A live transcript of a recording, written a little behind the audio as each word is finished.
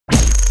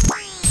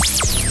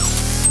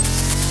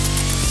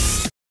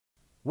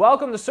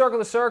Welcome to Circle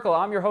the Circle.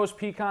 I'm your host,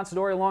 Pete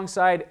Consadori,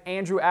 alongside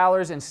Andrew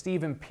Alers and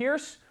Stephen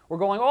Pearce. We're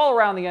going all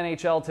around the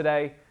NHL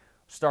today,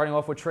 starting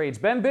off with trades.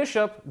 Ben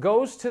Bishop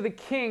goes to the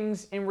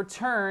Kings. In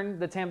return,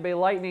 the Tampa Bay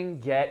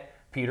Lightning get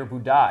Peter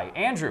Budaj.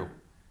 Andrew,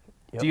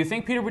 do you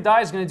think Peter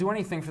Budaj is going to do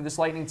anything for this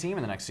Lightning team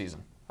in the next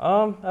season?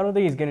 I don't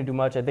think he's going to do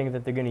much. I think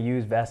that they're going to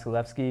use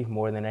Vasilevsky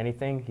more than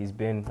anything. He's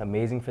been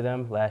amazing for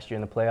them. Last year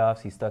in the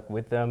playoffs, he stuck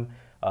with them.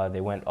 They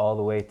went all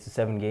the way to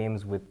 7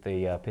 games with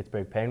the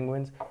Pittsburgh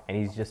Penguins, and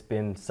he's just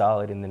been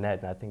solid in the net,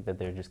 and I think that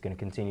they're just going to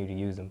continue to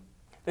use him.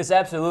 This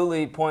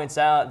absolutely points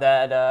out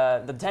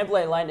that the Tampa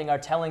Bay Lightning are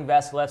telling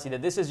Vasilevsky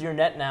that this is your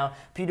net now.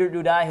 Peter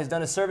Budaj has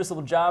done a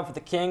serviceable job for the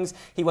Kings.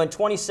 He went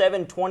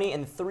 27, 20,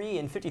 and 3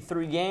 in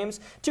 53 games,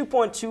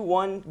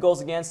 2.21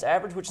 goals against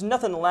average, which is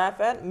nothing to laugh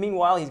at.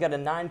 Meanwhile, he's got a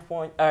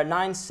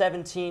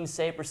 917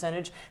 save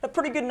percentage.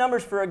 Pretty good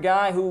numbers for a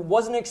guy who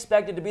wasn't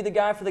expected to be the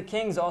guy for the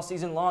Kings all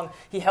season long.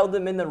 He held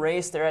them in the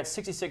race. They're at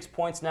 66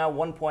 points now,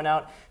 1 point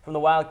out from the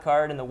wild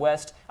card in the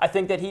West. I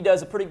think that he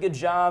does a pretty good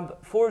job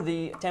for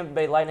the Tampa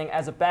Bay Lightning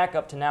as a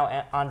backup to now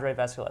Andrei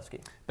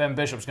Vasilevsky. Ben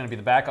Bishop's going to be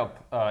the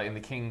backup in the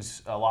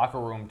Kings locker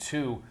room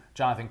to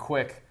Jonathan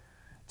Quick.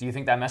 Do you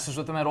think that messes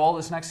with them at all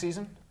this next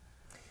season?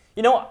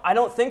 You know, I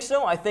don't think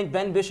so. I think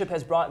Ben Bishop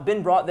has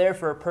been brought there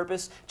for a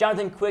purpose.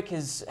 Jonathan Quick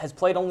has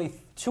played only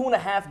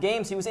 2.5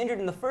 games. He was injured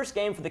in the first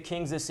game for the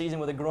Kings this season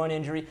with a groin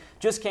injury.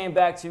 Just came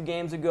back 2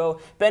 games ago.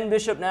 Ben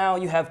Bishop now,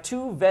 you have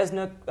 2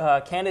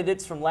 Vezina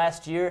candidates from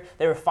last year.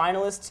 They were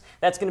finalists.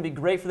 That's going to be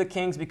great for the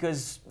Kings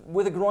because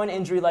with a groin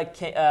injury like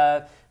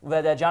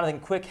that Jonathan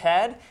Quick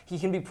had, he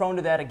can be prone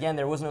to that again.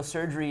 There was no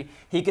surgery.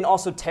 He can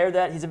also tear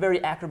that. He's a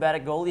very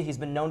acrobatic goalie. He's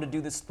been known to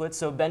do the split,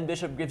 so Ben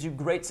Bishop gives you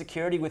great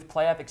security with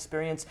playoff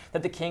experience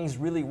that the Kings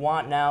really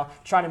want now,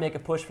 trying to make a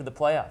push for the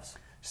playoffs.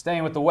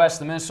 Staying with the West,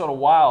 the Minnesota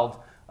Wild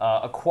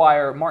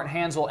acquire Martin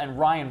Hanzel and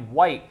Ryan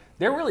White.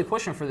 They're really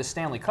pushing for the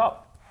Stanley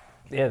Cup.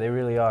 Yeah, they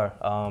really are.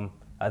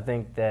 I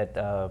think that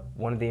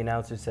one of the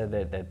announcers said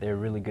that they're a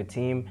really good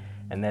team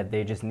and that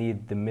they just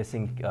need the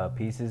missing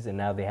pieces, and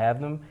now they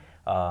have them.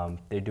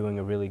 They're doing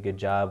a really good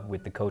job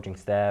with the coaching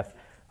staff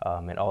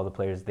and all the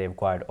players they've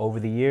acquired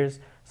over the years.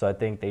 So I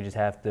think they just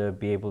have to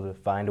be able to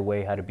find a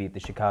way how to beat the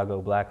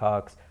Chicago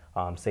Blackhawks,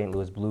 St.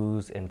 Louis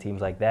Blues, and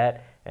teams like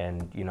that.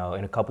 And you know,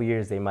 in a couple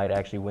years, they might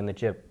actually win the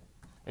chip.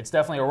 It's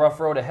definitely a rough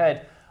road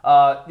ahead.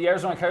 The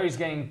Arizona Coyotes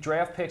getting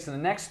draft picks in the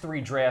next 3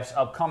 drafts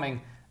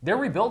upcoming. They're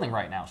rebuilding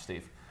right now,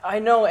 Steve. I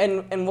know,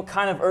 and what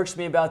kind of irks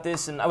me about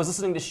this, and I was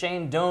listening to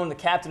Shane Doan, the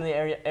captain of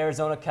the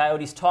Arizona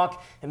Coyotes,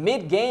 talk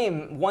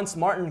mid-game once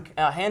Martin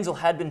Hanzel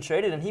had been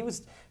traded, and he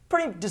was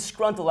pretty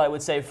disgruntled, I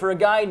would say. For a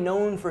guy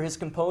known for his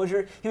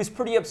composure, he was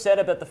pretty upset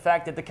about the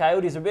fact that the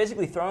Coyotes are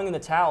basically throwing in the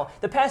towel.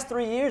 The past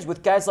 3 years,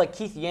 with guys like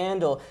Keith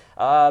Yandel,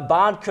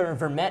 Bodker, and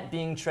Vermette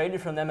being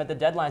traded from them at the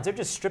deadlines, they're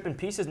just stripping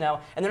pieces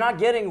now, and they're not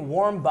getting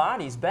warm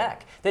bodies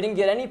back. They didn't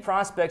get any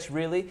prospects,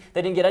 really.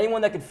 They didn't get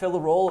anyone that could fill a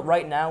role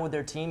right now with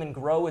their team and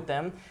grow with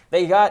them.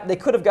 They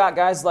could have got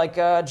guys like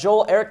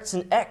Joel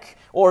Eriksson-Ek,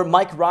 or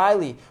Mike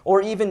Riley,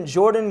 or even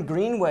Jordan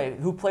Greenway,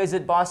 who plays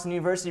at Boston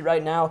University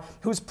right now,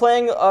 who's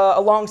playing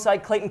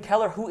alongside Clayton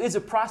Keller, who is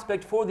a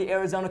prospect for the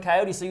Arizona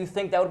Coyotes, so you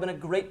think that would have been a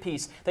great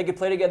piece. They could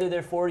play together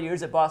their 4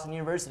 years at Boston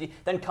University,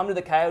 then come to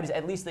the Coyotes.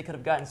 At least they could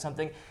have gotten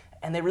something,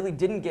 and they really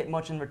didn't get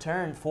much in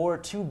return for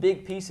 2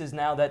 big pieces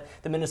now that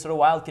the Minnesota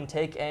Wild can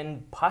take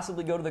and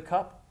possibly go to the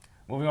Cup.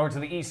 Moving over to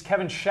the East,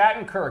 Kevin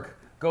Shattenkirk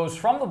goes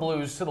from the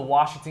Blues to the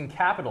Washington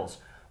Capitals.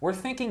 We're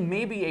thinking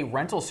maybe a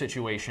rental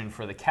situation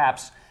for the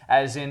Caps,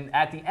 as in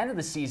at the end of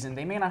the season,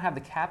 they may not have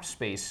the cap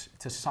space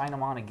to sign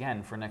him on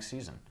again for next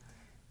season.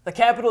 The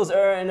Capitals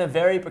are in a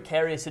very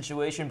precarious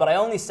situation, but I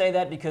only say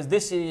that because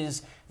this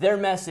is their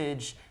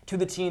message to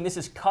the team. This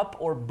is cup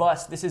or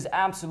bust. This is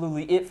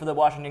absolutely it for the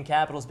Washington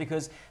Capitals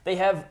because they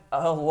have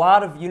a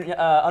lot of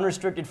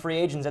unrestricted free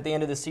agents at the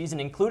end of the season,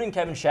 including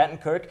Kevin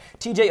Shattenkirk,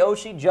 TJ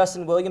Oshie,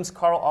 Justin Williams,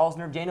 Carl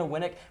Alsner, Dana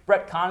Winnick,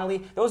 Brett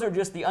Connolly. Those are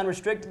just the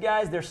unrestricted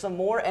guys. There's some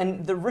more,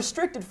 and the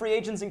restricted free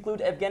agents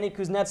include Evgeny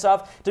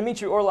Kuznetsov,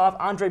 Dmitry Orlov,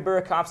 Andrei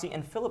Burakovsky,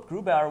 and Philip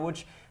Grubauer,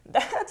 which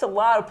that's a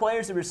lot of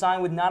players to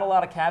resign with not a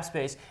lot of cap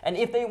space. And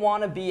if they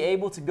want to be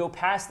able to go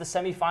past the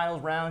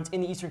semifinals rounds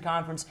in the Eastern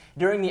Conference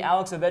during the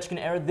Alex Ovechkin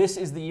era, this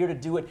is the year to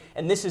do it.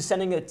 And this is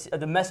sending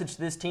the message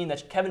to this team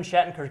that Kevin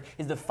Shattenkirk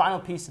is the final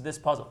piece of this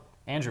puzzle.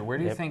 Andrew, where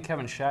do you think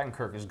Kevin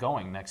Shattenkirk is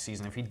going next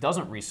season if he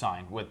doesn't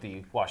re-sign with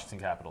the Washington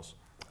Capitals?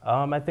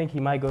 I think he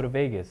might go to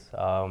Vegas.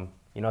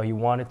 You know, he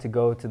wanted to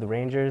go to the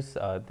Rangers,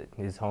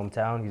 his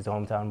hometown. He's a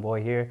hometown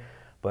boy here.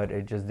 But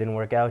it just didn't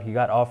work out. He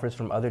got offers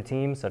from other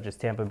teams, such as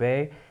Tampa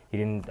Bay. He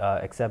didn't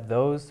accept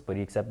those, but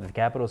he accepted the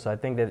Capitals. So I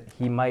think that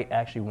he might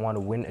actually want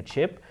to win a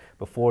chip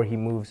before he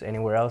moves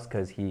anywhere else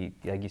because he,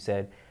 like you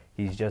said,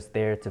 he's just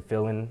there to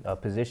fill in a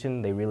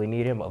position. They really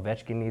need him.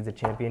 Ovechkin needs a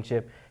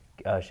championship.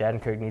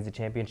 Shattenkirk needs a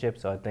championship.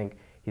 So I think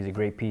he's a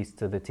great piece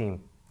to the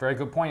team. Very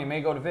good point. He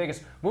may go to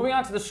Vegas. Moving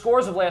on to the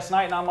scores of last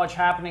night, not much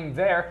happening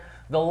there.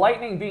 The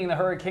Lightning beating the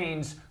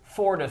Hurricanes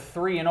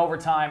 4-3 in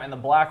overtime, and the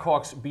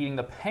Blackhawks beating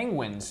the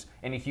Penguins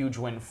in a huge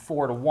win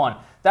 4-1.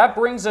 That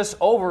brings us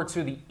over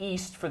to the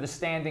East for the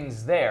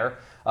standings there.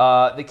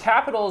 The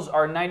Capitals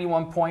are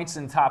 91 points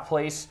in top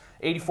place,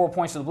 84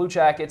 points for the Blue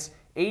Jackets,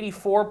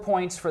 84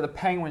 points for the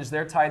Penguins.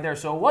 They're tied there.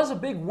 So it was a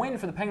big win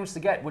for the Penguins to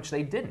get, which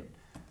they didn't.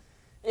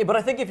 Yeah, but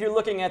I think if you're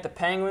looking at the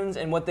Penguins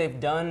and what they've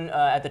done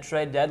at the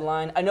trade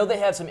deadline, I know they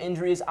have some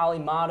injuries. Ali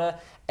Mata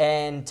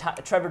and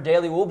Trevor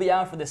Daley will be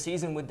out for the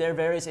season with their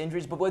various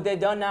injuries. But what they've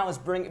done now is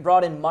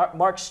brought in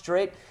Mark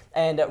Streit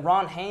and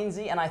Ron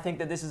Hanzel, and I think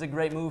that this is a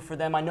great move for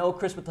them. I know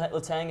Chris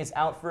Letang is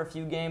out for a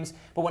few games,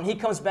 but when he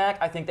comes back,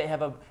 I think they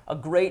have a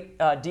great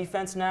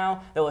defense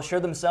now. They'll assure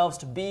themselves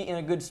to be in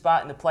a good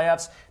spot in the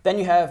playoffs. Then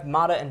you have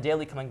Mata and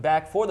Daley coming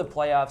back for the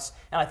playoffs,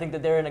 and I think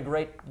that they're in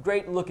a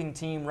great-looking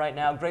team right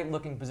now,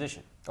 great-looking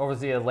position. Over to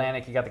the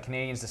Atlantic, you got the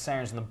Canadiens, the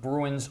Senators, and the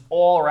Bruins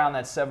all around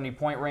that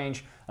 70-point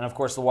range. And, of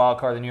course, the wild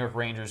card, the New York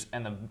Rangers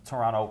and the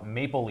Toronto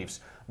Maple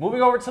Leafs.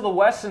 Moving over to the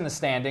West in the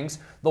standings,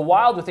 the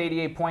Wild with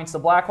 88 points, the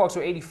Blackhawks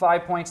with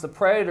 85 points, the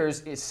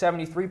Predators is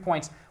 73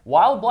 points.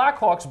 Wild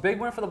Blackhawks, big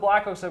win for the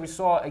Blackhawks that we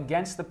saw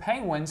against the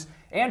Penguins.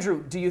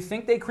 Andrew, do you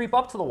think they creep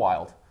up to the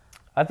Wild?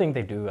 I think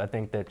they do. I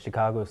think that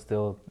Chicago is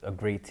still a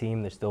great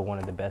team. They're still one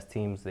of the best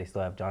teams. They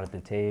still have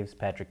Jonathan Taves,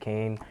 Patrick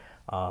Kane.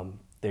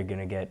 They're going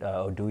to get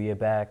Oduya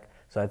back.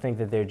 So I think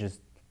that they're just,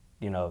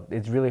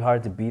 it's really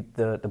hard to beat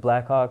the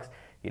Blackhawks.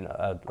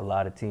 A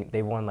lot of teams,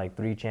 they've won like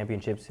 3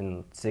 championships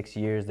in 6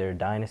 years. They're a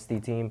dynasty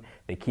team.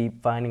 They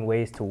keep finding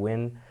ways to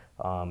win.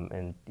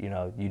 And,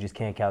 you just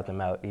can't count them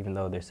out. Even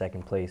though they're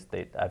second place,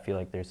 I feel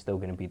like they're still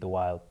going to beat the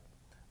Wild.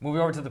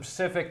 Moving over to the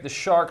Pacific, the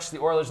Sharks, the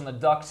Oilers, and the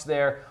Ducks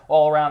there,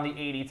 all around the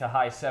 80 to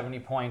high 70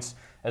 points,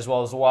 as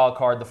well as the wild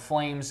card, the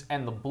Flames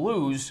and the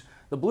Blues.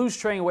 The Blues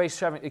trading away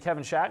Kevin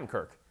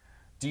Shattenkirk.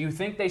 Do you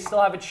think they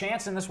still have a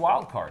chance in this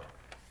wild card?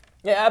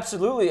 Yeah,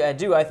 absolutely, I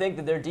do. I think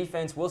that their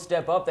defense will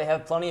step up. They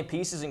have plenty of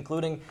pieces,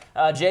 including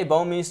Jay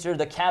Bouwmeester,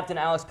 the captain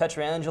Alex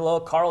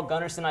Pietrangelo, Carl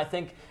Gunnarsson. I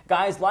think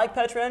guys like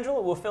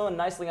Pietrangelo will fill in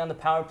nicely on the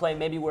power play,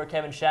 maybe where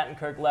Kevin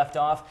Shattenkirk left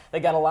off. They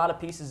got a lot of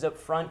pieces up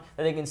front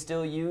that they can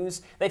still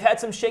use. They've had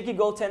some shaky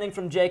goaltending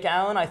from Jake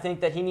Allen. I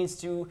think that he needs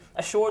to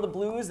assure the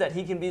Blues that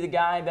he can be the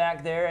guy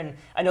back there. And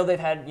I know they've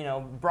had,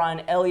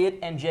 Brian Elliott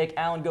and Jake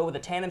Allen go with a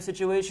tandem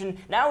situation.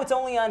 Now it's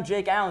only on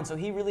Jake Allen, so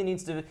he really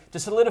needs to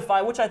solidify,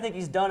 which I think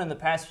he's done in the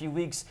past few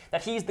weeks,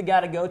 that he's the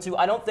guy to go to.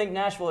 I don't think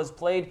Nashville has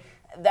played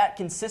that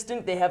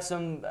consistent. They have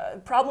some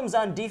problems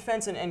on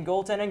defense and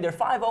goaltending. They're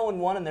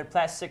 5-0-1 in their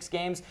past 6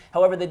 games.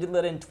 However, they did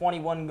let in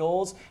 21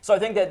 goals. So I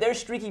think that their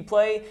streaky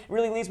play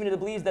really leads me to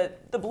believe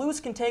that the Blues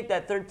can take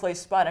that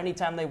third-place spot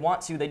anytime they want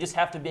to. They just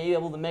have to be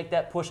able to make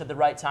that push at the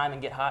right time and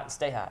get hot and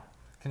stay hot.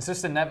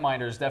 Consistent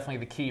netminder is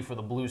definitely the key for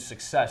the Blues'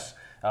 success.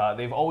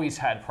 They've always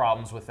had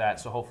problems with that,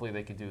 so hopefully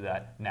they could do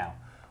that now.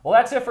 Well,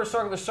 that's it for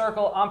Circle the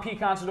Circle. I'm Pete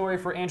Consadori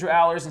for Andrew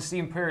Alers and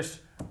Stephen Pearce.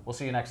 We'll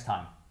see you next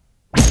time.